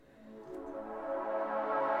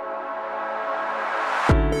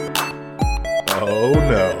Oh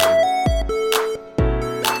no.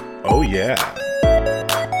 Oh yeah.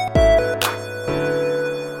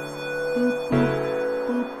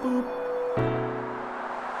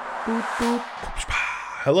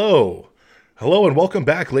 Hello. Hello and welcome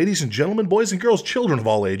back, ladies and gentlemen, boys and girls, children of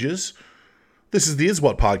all ages. This is the Is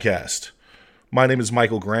What podcast. My name is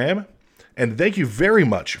Michael Graham, and thank you very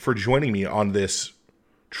much for joining me on this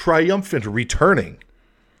triumphant,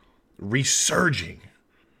 resurging,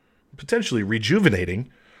 potentially rejuvenating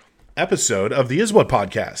episode of the Is What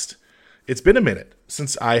podcast. It's been a minute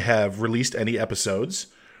since I have released any episodes.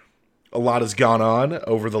 A lot has gone on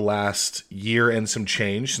over the last year and some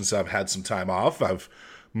change since I've had some time off. I've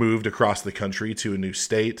moved across the country to a new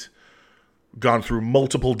state, gone through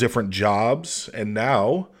multiple different jobs, and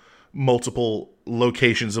now multiple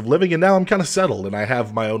locations of living. And now I'm kind of settled, and I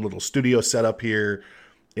have my own little studio set up here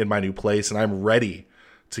in my new place, and I'm ready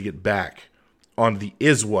to get back on the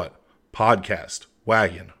Is What podcast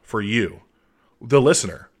wagon for you, the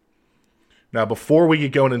listener. Now, before we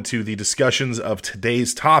get going into the discussions of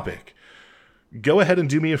today's topic, go ahead and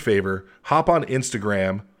do me a favor. Hop on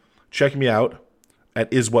Instagram. Check me out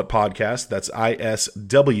at Is What Podcast. That's ISWUTT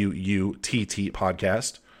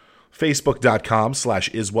Podcast.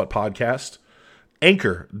 Facebook.com/Is What Podcast.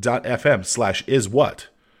 Anchor.fm/Is What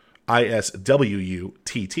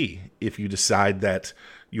ISWUTT. If you decide that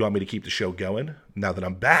you want me to keep the show going, now that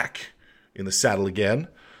I'm back in the saddle again,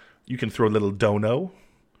 you can throw a little dono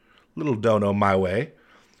my way,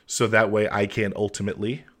 so that way I can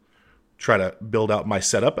ultimately try to build out my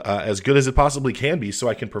setup as good as it possibly can be, so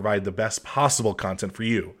I can provide the best possible content for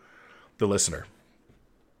you, the listener.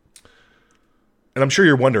 And I'm sure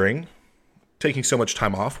you're wondering, taking so much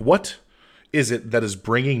time off, what is it that is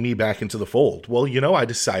bringing me back into the fold? Well, I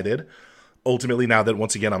decided, ultimately, now that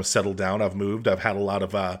once again I'm settled down, I've moved, I've had a lot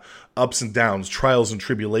of ups and downs, trials and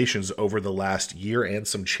tribulations over the last year and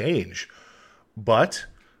some change. But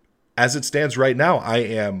as it stands right now, I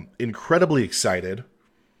am incredibly excited.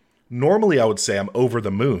 Normally, I would say I'm over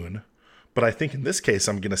the moon, but I think in this case,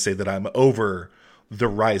 I'm going to say that I'm over the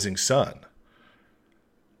rising sun.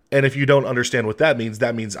 And if you don't understand what that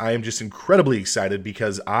means I am just incredibly excited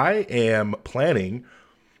because I am planning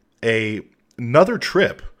another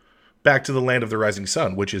trip back to the land of the rising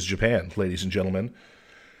sun, which is Japan, ladies and gentlemen.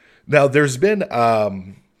 Now, there's been a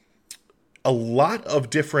lot of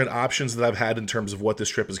different options that I've had in terms of what this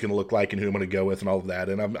trip is going to look like and who I'm going to go with and all of that.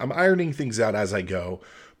 And I'm ironing things out as I go.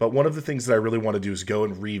 But one of the things that I really want to do is go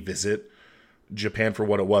and revisit Japan for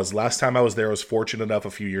what it was. Last time I was there, I was fortunate enough a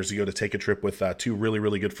few years ago to take a trip with two really,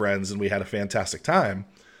 really good friends, and we had a fantastic time.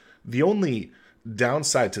 The only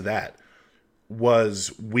downside to that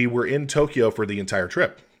was we were in Tokyo for the entire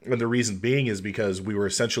trip. And the reason being is because we were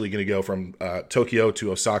essentially going to go from Tokyo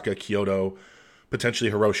to Osaka, Kyoto, potentially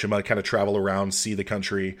Hiroshima, kind of travel around, see the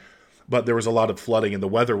country. But there was a lot of flooding and the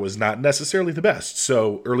weather was not necessarily the best.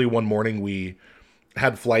 So early one morning, we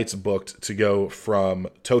had flights booked to go from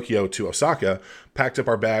Tokyo to Osaka, packed up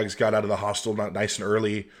our bags, got out of the hostel not nice and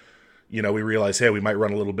early. We realized, hey, we might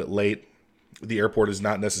run a little bit late. The airport is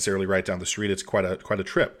not necessarily right down the street. It's quite a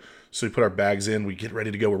trip. So we put our bags in, we get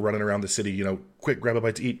ready to go. We're running around the city, quick, grab a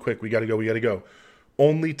bite to eat, quick, we got to go.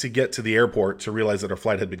 Only to get to the airport to realize that our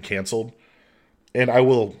flight had been canceled. And I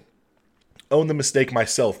will own the mistake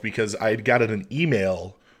myself because I had gotten an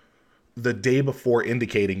email the day before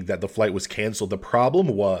indicating that the flight was canceled. The problem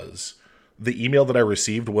was the email that I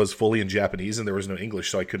received was fully in Japanese and there was no English,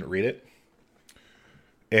 so I couldn't read it.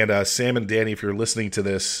 And Sam and Danny, if you're listening to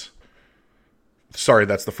this, sorry,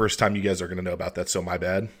 that's the first time you guys are going to know about that, so my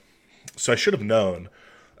bad. So I should have known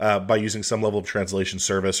by using some level of translation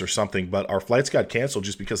service or something, but our flights got canceled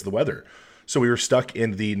just because of the weather. So we were stuck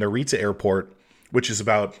in the Narita airport, which is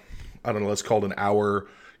about, let's call it an hour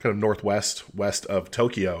kind of west of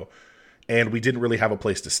Tokyo. And we didn't really have a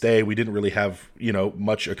place to stay. We didn't really have,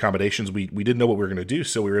 much accommodations. We didn't know what we were going to do.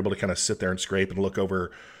 So we were able to kind of sit there and scrape and look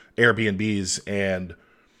over Airbnbs. And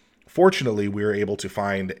fortunately, we were able to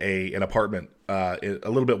find an apartment a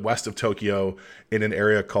little bit west of Tokyo in an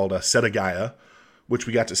area called Setagaya, which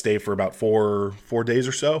we got to stay for about four days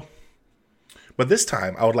or so. But this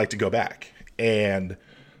time, I would like to go back and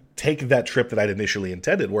take that trip that I'd initially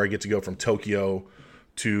intended, where I get to go from Tokyo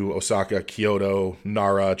to Osaka, Kyoto,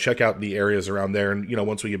 Nara, check out the areas around there. And,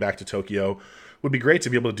 once we get back to Tokyo, it would be great to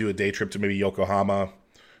be able to do a day trip to maybe Yokohama,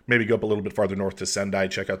 maybe go up a little bit farther north to Sendai,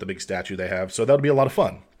 check out the big statue they have. So that would be a lot of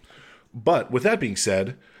fun. But with that being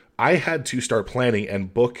said, I had to start planning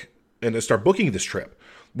and start booking this trip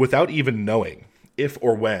without even knowing if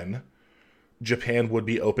or when Japan would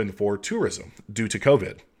be open for tourism due to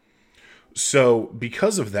COVID. So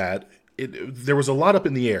because of that, there was a lot up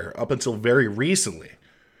in the air up until very recently.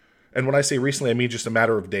 And when I say recently, I mean just a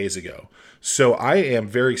matter of days ago. So I am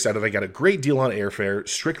very excited. I got a great deal on airfare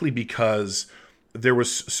strictly because there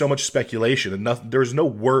was so much speculation and there's no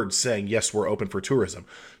word saying, yes, we're open for tourism.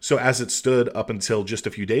 So as it stood up until just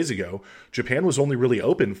a few days ago, Japan was only really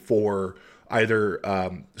open for either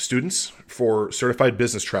students, for certified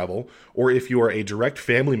business travel, or if you are a direct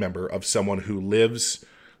family member of someone who lives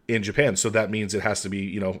in Japan. So that means it has to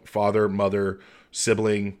be, father, mother,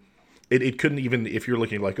 sibling. It couldn't even, if you're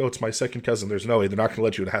looking like, oh, it's my second cousin, there's no way, they're not going to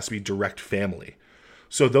let you. It has to be direct family.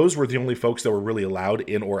 So those were the only folks that were really allowed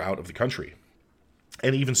in or out of the country.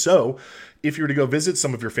 And even so, if you were to go visit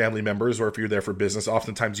some of your family members or if you're there for business,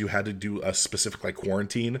 oftentimes you had to do a specific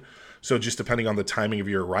quarantine. So just depending on the timing of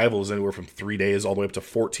your arrivals, anywhere from 3 days all the way up to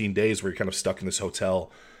 14 days where you're kind of stuck in this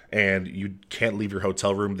hotel and you can't leave your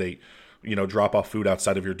hotel room. They, drop off food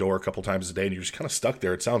outside of your door a couple times a day and you're just kind of stuck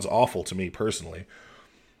there. It sounds awful to me personally.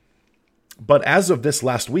 But as of this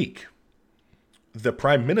last week, the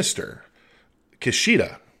Prime Minister,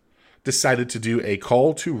 Kishida, decided to do a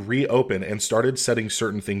call to reopen and started setting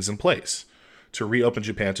certain things in place to reopen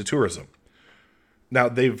Japan to tourism. Now,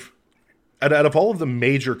 out of all of the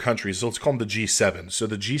major countries, so let's call them the G7. So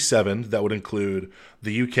the G7, that would include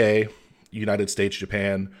the UK, United States,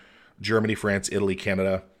 Japan, Germany, France, Italy,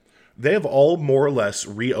 Canada. They have all more or less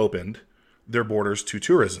reopened their borders to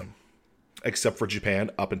tourism, except for Japan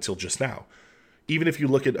up until just now. Even if you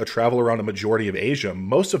look at a travel around a majority of Asia,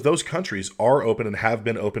 most of those countries are open and have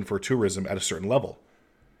been open for tourism at a certain level,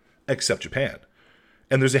 except Japan.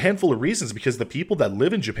 And there's a handful of reasons because the people that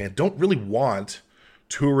live in Japan don't really want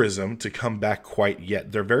tourism to come back quite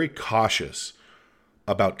yet. They're very cautious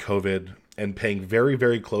about COVID and paying very,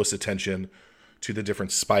 very close attention to the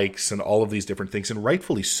different spikes and all of these different things, and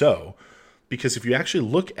rightfully so, because if you actually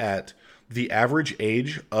look at the average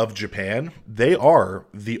age of Japan, they are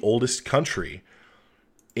the oldest country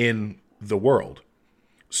in the world.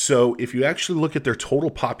 So if you actually look at their total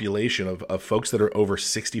population of folks that are over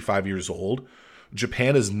 65 years old,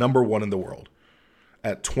 Japan is number one in the world.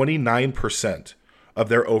 At 29% of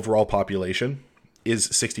their overall population is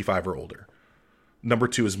 65 or older. Number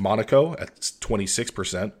two is Monaco at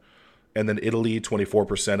 26%, and then Italy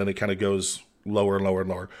 24%, and it kind of goes lower and lower and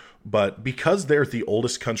lower. But because they're the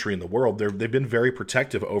oldest country in the world, they've been very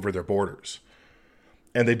protective over their borders.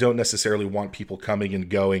 And they don't necessarily want people coming and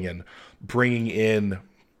going and bringing in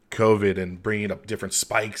COVID and bringing up different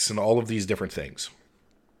spikes and all of these different things.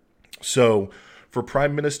 So for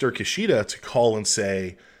Prime Minister Kishida to call and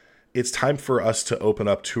say, it's time for us to open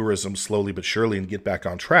up tourism slowly but surely and get back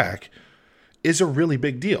on track is a really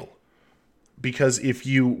big deal. Because if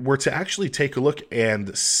you were to actually take a look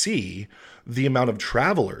and see the amount of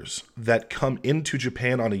travelers that come into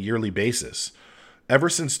Japan on a yearly basis, ever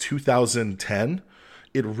since 2010,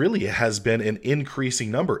 it really has been an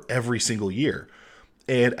increasing number every single year.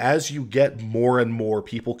 And as you get more and more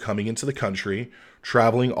people coming into the country,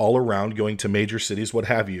 traveling all around, going to major cities, what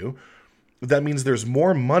have you, that means there's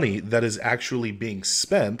more money that is actually being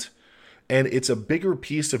spent, and it's a bigger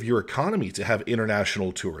piece of your economy to have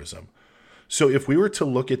international tourism. So if we were to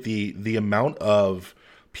look at the amount of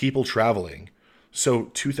people traveling,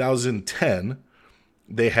 so 2010,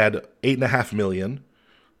 they had 8.5 million.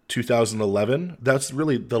 2011, that's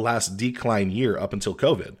really the last decline year up until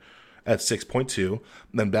COVID at 6.2,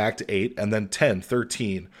 then back to 8, and then 10,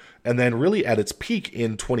 13. And then really at its peak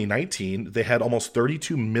in 2019, they had almost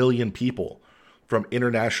 32 million people from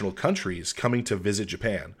international countries coming to visit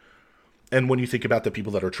Japan. And when you think about the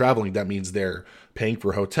people that are traveling, that means they're paying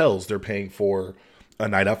for hotels, they're paying for a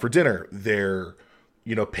night out for dinner, they're,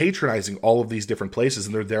 patronizing all of these different places,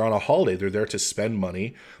 and they're there on a holiday, they're there to spend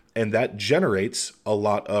money, and that generates a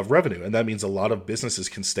lot of revenue. And that means a lot of businesses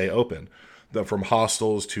can stay open, from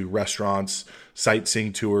hostels to restaurants,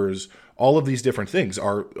 sightseeing tours, all of these different things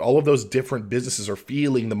all of those different businesses are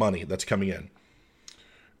feeling the money that's coming in.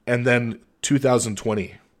 And then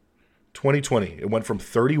 2020, it went from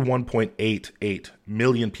 31.88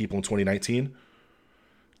 million people in 2019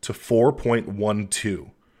 to 4.12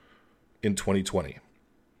 in 2020.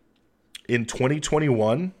 In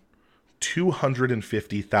 2021,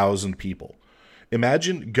 250,000 people.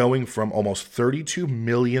 Imagine going from almost 32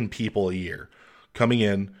 million people a year coming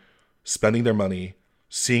in, spending their money,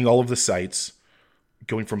 seeing all of the sites,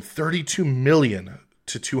 going from 32 million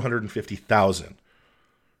to 250,000.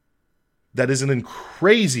 That is an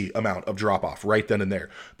crazy amount of drop off right then and there.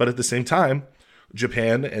 But at the same time,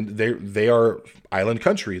 Japan, and they are island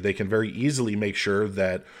country, they can very easily make sure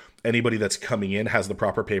that anybody that's coming in has the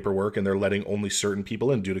proper paperwork, and they're letting only certain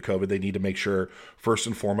people in due to COVID. They need to make sure, first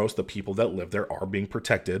and foremost, the people that live there are being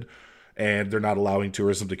protected. and they're not allowing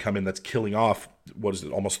tourism to come in that's killing off, what is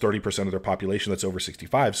it, almost 30% of their population that's over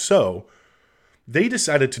 65. So they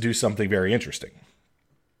decided to do something very interesting.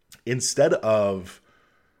 Instead of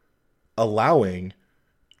allowing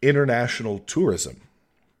international tourism,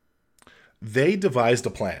 they devised a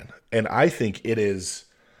plan. And I think it is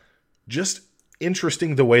just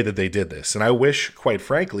interesting the way that they did this. And I wish, quite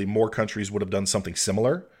frankly, more countries would have done something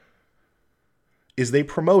similar. Is they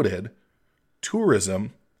promoted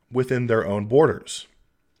tourism within their own borders.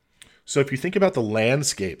 So if you think about the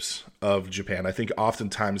landscapes of Japan, I think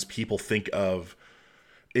oftentimes people think of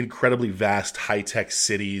incredibly vast high-tech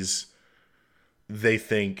cities. They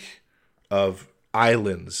think of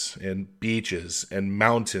islands and beaches and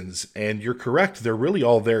mountains, and you're correct, they're really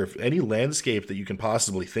all there. Any landscape that you can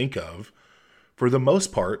possibly think of, for the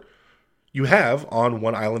most part, you have on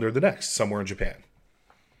one island or the next, somewhere in Japan.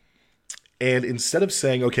 And instead of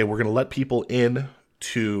saying, okay, we're going to let people in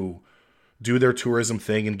to do their tourism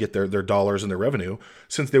thing and get their dollars and their revenue,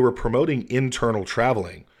 since they were promoting internal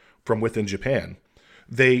traveling from within Japan,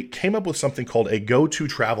 they came up with something called a go-to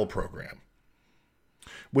travel program,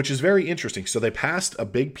 which is very interesting. So they passed a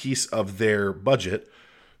big piece of their budget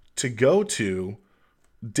to go to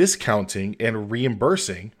discounting and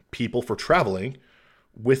reimbursing people for traveling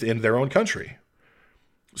within their own country.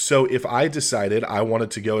 So if I decided I wanted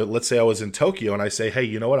to go, let's say I was in Tokyo and I say, hey,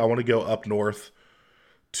 you know what? I want to go up north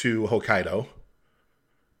to Hokkaido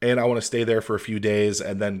and I want to stay there for a few days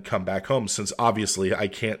and then come back home, since obviously I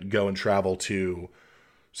can't go and travel to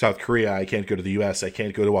South Korea. I can't go to the US. I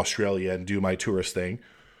can't go to Australia and do my tourist thing.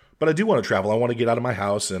 But I do want to travel. I want to get out of my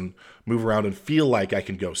house and move around and feel like I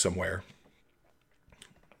can go somewhere.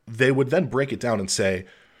 They would then break it down and say,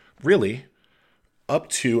 really, up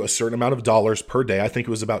to a certain amount of dollars per day, I think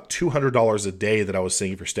it was about $200 a day that I was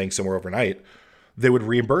saying if you're staying somewhere overnight, they would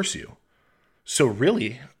reimburse you. So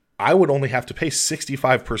really, I would only have to pay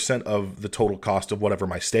 65% of the total cost of whatever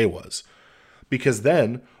my stay was. Because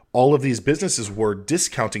then all of these businesses were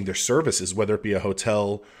discounting their services, whether it be a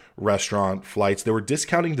hotel, restaurant, flights. They were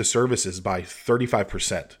discounting the services by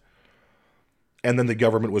 35%. And then the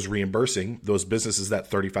government was reimbursing those businesses that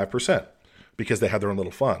 35% because they had their own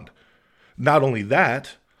little fund. Not only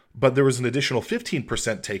that, but there was an additional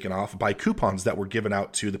 15% taken off by coupons that were given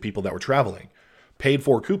out to the people that were traveling. Paid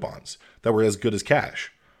for coupons that were as good as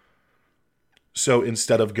cash. So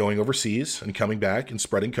instead of going overseas and coming back and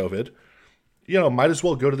spreading COVID, might as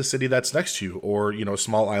well go to the city that's next to you, or, a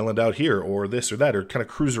small island out here, or this or that, or kind of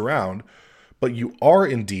cruise around. But you are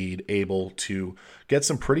indeed able to get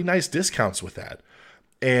some pretty nice discounts with that.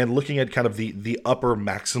 And looking at kind of the upper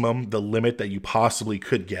maximum, the limit that you possibly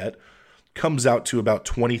could get, comes out to about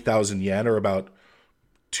 20,000 yen, or about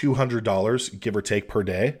 $200, give or take, per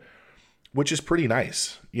day, which is pretty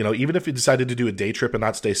nice. Even if you decided to do a day trip and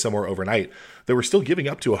not stay somewhere overnight, they were still giving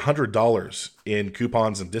up to $100 in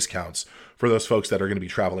coupons and discounts for those folks that are going to be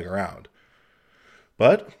traveling around.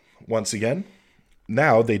 But once again,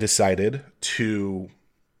 now they decided to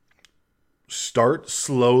start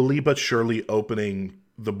slowly but surely opening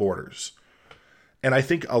the borders. And I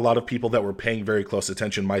think a lot of people that were paying very close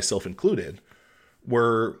attention, myself included,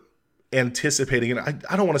 were anticipating, and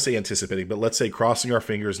I don't want to say anticipating, but let's say crossing our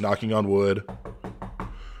fingers, knocking on wood,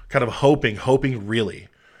 kind of hoping really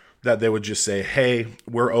that they would just say, hey,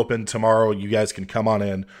 we're open tomorrow. You guys can come on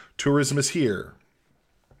in. Tourism is here.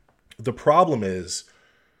 The problem is,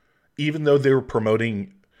 even though they were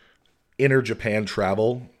promoting inter-Japan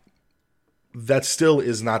travel, that still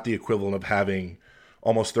is not the equivalent of having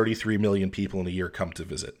almost 33 million people in a year come to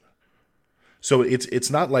visit. So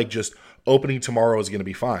it's not like just opening tomorrow is going to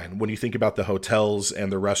be fine. When you think about the hotels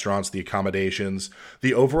and the restaurants, the accommodations,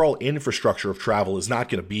 the overall infrastructure of travel is not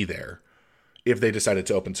going to be there if they decided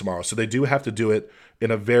to open tomorrow. So they do have to do it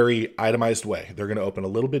in a very itemized way. They're going to open a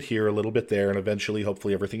little bit here, a little bit there, and eventually,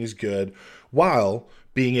 hopefully, everything is good, while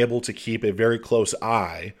being able to keep a very close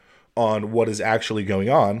eye on what is actually going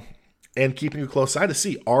on and keeping a close eye to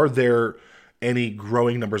see, are there any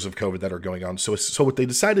growing numbers of COVID that are going on? So what they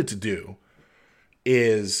decided to do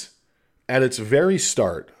is, at its very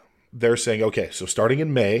start, they're saying, okay, so starting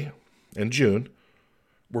in May and June,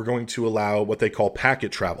 we're going to allow what they call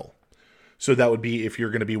packet travel. So that would be if you're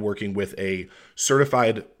going to be working with a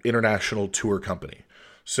certified international tour company.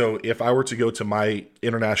 So if I were to go to my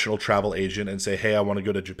international travel agent and say, hey, I want to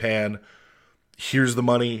go to Japan, here's the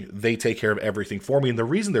money, they take care of everything for me. And the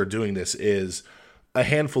reason they're doing this is a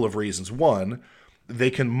handful of reasons. One, they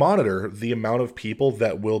can monitor the amount of people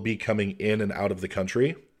that will be coming in and out of the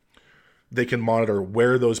country. They can monitor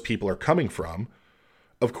where those people are coming from.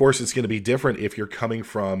 Of course, it's going to be different if you're coming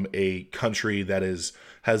from a country that is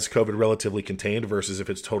has COVID relatively contained versus if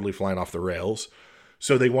it's totally flying off the rails.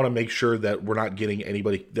 So they want to make sure that they're not getting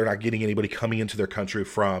anybody coming into their country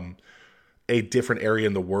from a different area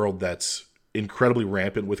in the world that's incredibly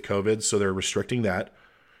rampant with COVID. So they're restricting that.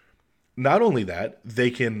 Not only that,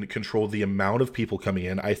 they can control the amount of people coming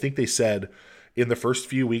in. I think they said in the first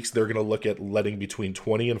few weeks, they're going to look at letting between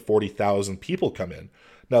 20 and 40,000 people come in.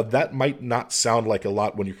 Now, that might not sound like a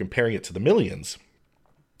lot when you're comparing it to the millions,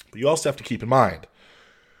 but you also have to keep in mind,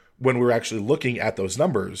 when we're actually looking at those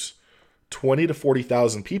numbers, 20 to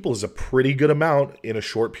 40,000 people is a pretty good amount in a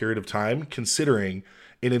short period of time, considering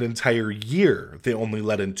in an entire year, they only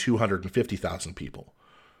let in 250,000 people.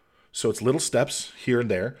 So it's little steps here and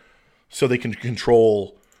there, so they can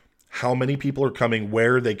control how many people are coming,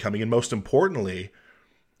 where are they coming, and most importantly,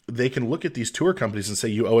 they can look at these tour companies and say,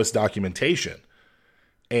 you owe us documentation,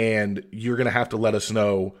 and you're going to have to let us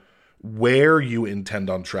know where you intend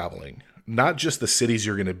on traveling, not just the cities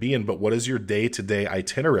you're going to be in, but what is your day-to-day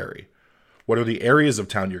itinerary? What are the areas of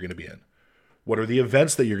town you're going to be in? What are the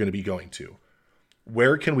events that you're going to be going to?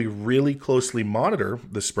 Where can we really closely monitor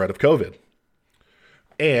the spread of COVID?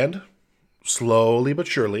 And slowly but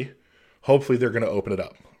surely, hopefully they're going to open it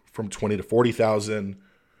up from 20 to 40,000,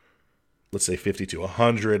 let's say 50 to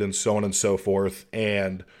 100, and so on and so forth.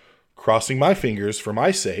 And crossing my fingers for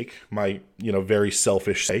my sake, my very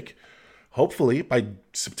selfish sake, hopefully by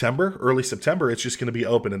September, early September, it's just going to be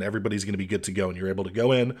open and everybody's going to be good to go and you're able to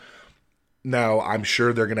go in. Now, I'm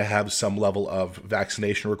sure they're going to have some level of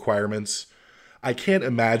vaccination requirements. I can't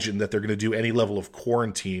imagine that they're going to do any level of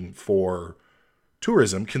quarantine for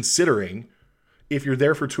tourism, considering if you're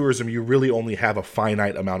there for tourism, you really only have a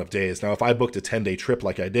finite amount of days. Now, if I booked a 10-day trip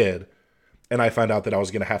like I did, and I found out that I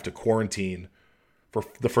was going to have to quarantine for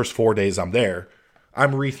the first 4 days I'm there,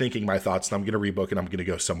 I'm rethinking my thoughts and I'm going to rebook and I'm going to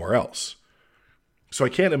go somewhere else. So I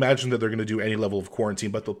can't imagine that they're going to do any level of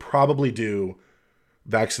quarantine, but they'll probably do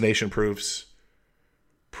vaccination proofs,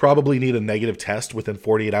 probably need a negative test within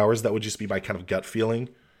 48 hours. That would just be my kind of gut feeling.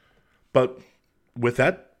 But with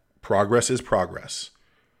that, progress is progress.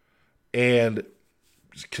 And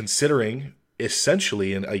considering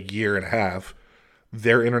essentially in a year and a half,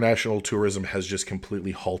 their international tourism has just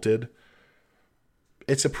completely halted,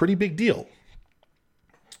 it's a pretty big deal.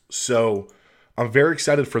 So I'm very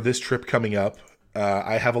excited for this trip coming up.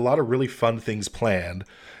 I have a lot of really fun things planned.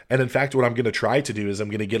 And in fact, what I'm going to try to do is I'm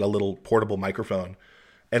going to get a little portable microphone.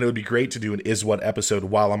 And it would be great to do an Is What episode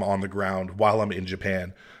while I'm on the ground, while I'm in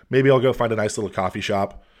Japan. Maybe I'll go find a nice little coffee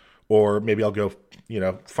shop, or maybe I'll go,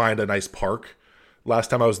 find a nice park. Last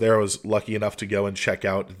time I was there, I was lucky enough to go and check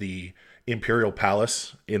out the Imperial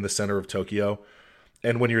Palace in the center of Tokyo.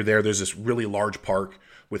 And when you're there, there's this really large park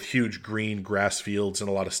with huge green grass fields and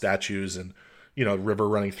a lot of statues and, a river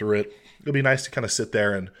running through it. It'll be nice to kind of sit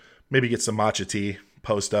there and maybe get some matcha tea,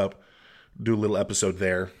 post up, do a little episode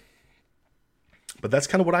there. But that's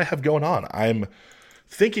kind of what I have going on. I'm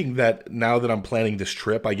thinking that now that I'm planning this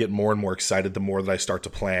trip, I get more and more excited the more that I start to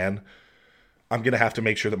plan. I'm going to have to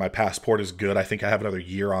make sure that my passport is good. I think I have another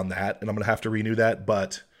year on that, and I'm going to have to renew that.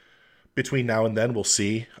 But between now and then, we'll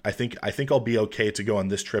see. I think I'll be okay to go on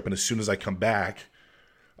this trip, and as soon as I come back,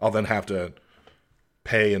 I'll then have to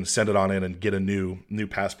pay and send it on in and get a new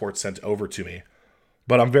passport sent over to me.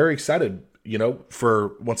 But I'm very excited,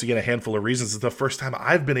 for, once again, a handful of reasons. It's the first time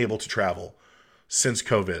I've been able to travel since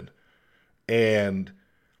COVID, and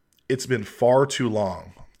it's been far too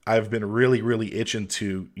long. I've been really, really itching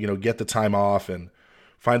to, get the time off and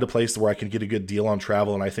find a place where I can get a good deal on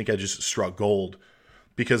travel. And I think I just struck gold,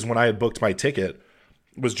 because when I had booked my ticket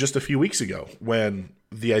was just a few weeks ago, when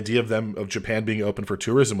the idea of Japan being open for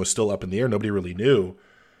tourism was still up in the air. Nobody really knew.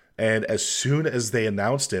 And as soon as they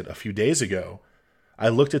announced it a few days ago, I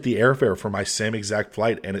looked at the airfare for my same exact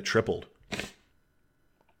flight and it tripled.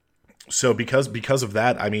 So because of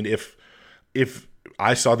that, I mean, if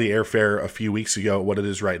I saw the airfare a few weeks ago, what it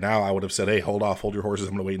is right now, I would have said, hey, hold your horses.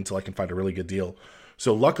 I'm going to wait until I can find a really good deal.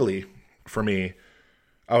 So luckily for me,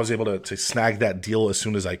 I was able to snag that deal as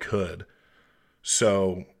soon as I could.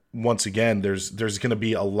 So once again, there's going to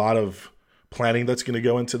be a lot of planning that's going to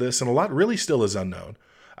go into this, and a lot really still is unknown.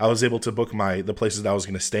 I was able to book the places that I was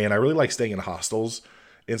going to stay in. I really like staying in hostels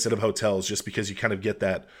instead of hotels, just because you kind of get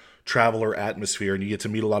that traveler atmosphere and you get to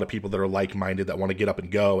meet a lot of people that are like-minded, that want to get up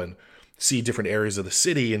and go and see different areas of the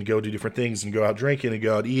city and go do different things and go out drinking and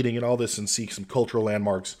go out eating and all this and see some cultural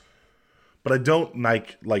landmarks. But I don't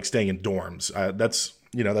like staying in dorms. That's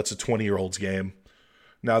a 20-year-old's game.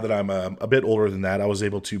 Now that I'm a bit older than that, I was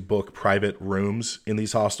able to book private rooms in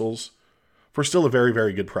these hostels for still a very,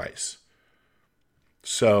 very good price.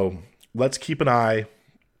 So let's keep an eye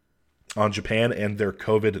on Japan and their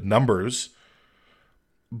COVID numbers.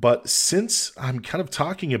 But since I'm kind of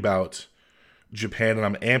talking about Japan and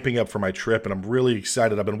I'm amping up for my trip and I'm really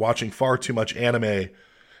excited, I've been watching far too much anime,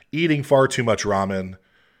 eating far too much ramen,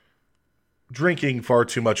 drinking far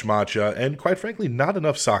too much matcha, and quite frankly, not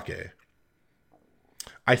enough sake.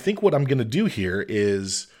 I think what I'm going to do here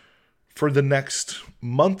is, for the next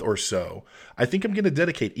month or so, I think I'm going to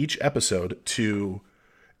dedicate each episode to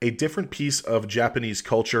a different piece of Japanese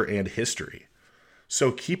culture and history.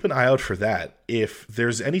 So keep an eye out for that. If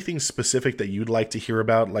there's anything specific that you'd like to hear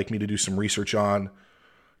about, like me to do some research on,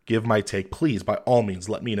 give my take, please, by all means,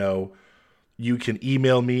 let me know. You can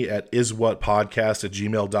email me at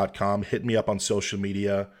iswhatpodcast@gmail.com. Hit me up on social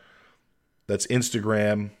media. That's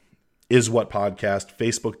Instagram, iswhatpodcast,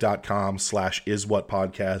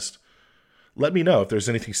 facebook.com/iswhatpodcast. Let me know if there's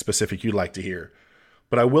anything specific you'd like to hear.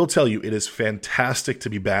 But I will tell you, it is fantastic to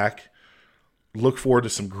be back. Look forward to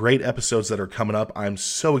some great episodes that are coming up. I'm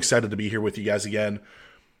so excited to be here with you guys again.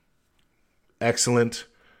 Excellent.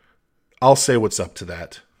 I'll say what's up to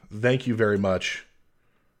that. Thank you very much.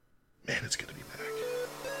 Man, it's good to be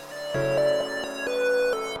back.